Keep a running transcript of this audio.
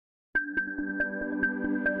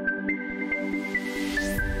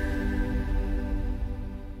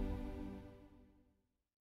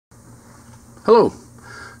Hello.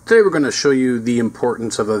 Today we're going to show you the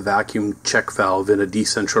importance of a vacuum check valve in a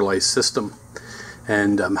decentralized system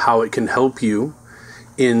and how it can help you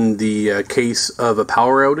in the case of a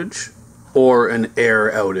power outage or an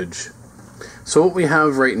air outage. So what we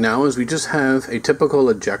have right now is we just have a typical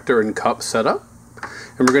ejector and cup setup,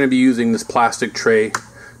 and we're going to be using this plastic tray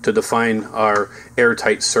to define our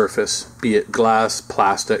airtight surface, be it glass,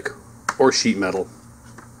 plastic, or sheet metal.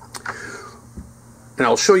 And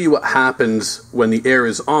I'll show you what happens when the air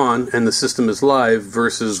is on and the system is live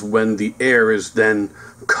versus when the air is then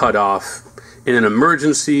cut off in an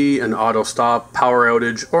emergency, an auto stop, power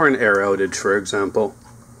outage, or an air outage, for example.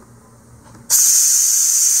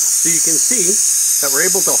 So you can see that we're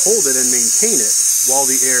able to hold it and maintain it while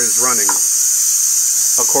the air is running.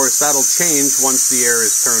 Of course, that'll change once the air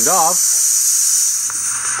is turned off.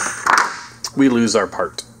 We lose our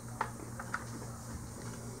part.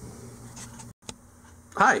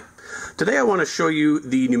 Hi, today I want to show you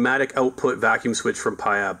the pneumatic output vacuum switch from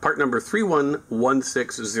Piab, part number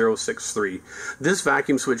 3116063. This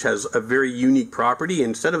vacuum switch has a very unique property.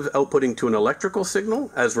 Instead of outputting to an electrical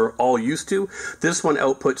signal, as we're all used to, this one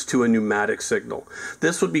outputs to a pneumatic signal.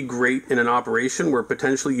 This would be great in an operation where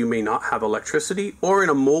potentially you may not have electricity, or in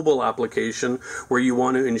a mobile application where you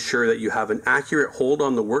want to ensure that you have an accurate hold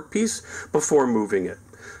on the workpiece before moving it.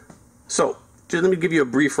 So, let me give you a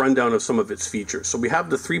brief rundown of some of its features. So we have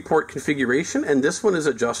the 3-port configuration, and this one is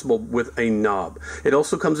adjustable with a knob. It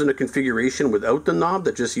also comes in a configuration without the knob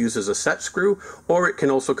that just uses a set screw, or it can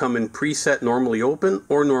also come in preset normally open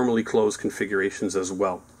or normally closed configurations as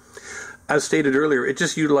well. As stated earlier, it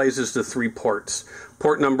just utilizes the 3 ports.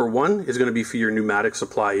 Port number 1 is going to be for your pneumatic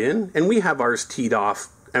supply in, and we have ours teed off,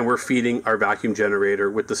 and we're feeding our vacuum generator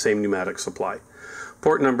with the same pneumatic supply.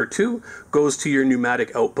 Port number 2 goes to your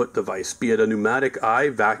pneumatic output device, be it a pneumatic eye,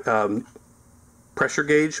 pressure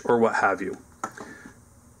gauge, or what have you.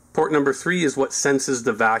 Port number 3 is what senses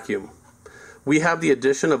the vacuum. We have the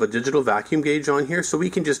addition of a digital vacuum gauge on here, so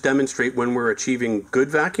we can just demonstrate when we're achieving good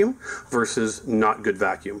vacuum versus not good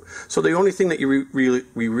vacuum. So the only thing that we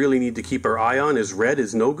really need to keep our eye on is red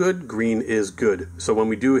is no good, green is good. So when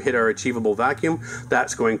we do hit our achievable vacuum,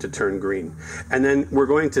 that's going to turn green. And then we're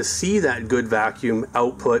going to see that good vacuum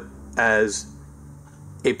output as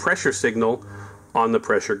a pressure signal on the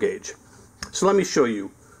pressure gauge. So let me show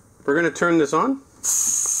you. We're going to turn this on.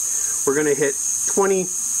 We're going to hit 20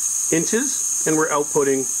 inches. And we're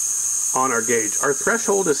outputting on our gauge. Our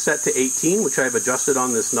threshold is set to 18, which I've adjusted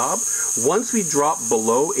on this knob. Once we drop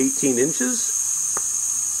below 18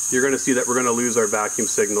 inches, you're going to see that we're going to lose our vacuum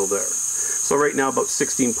signal there. So right now about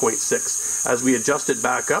 16.6. As we adjust it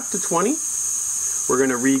back up to 20, we're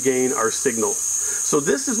going to regain our signal. So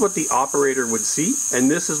this is what the operator would see, and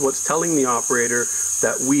this is what's telling the operator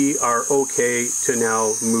that we are okay to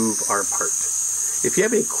now move our part. If you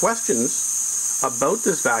have any questions about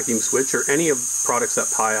this vacuum switch or any of products that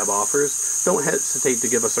Piab offers, don't hesitate to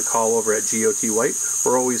give us a call over at GOT White.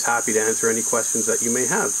 We're always happy to answer any questions that you may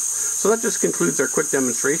have. So that just concludes our quick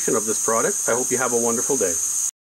demonstration of this product. I hope you have a wonderful day.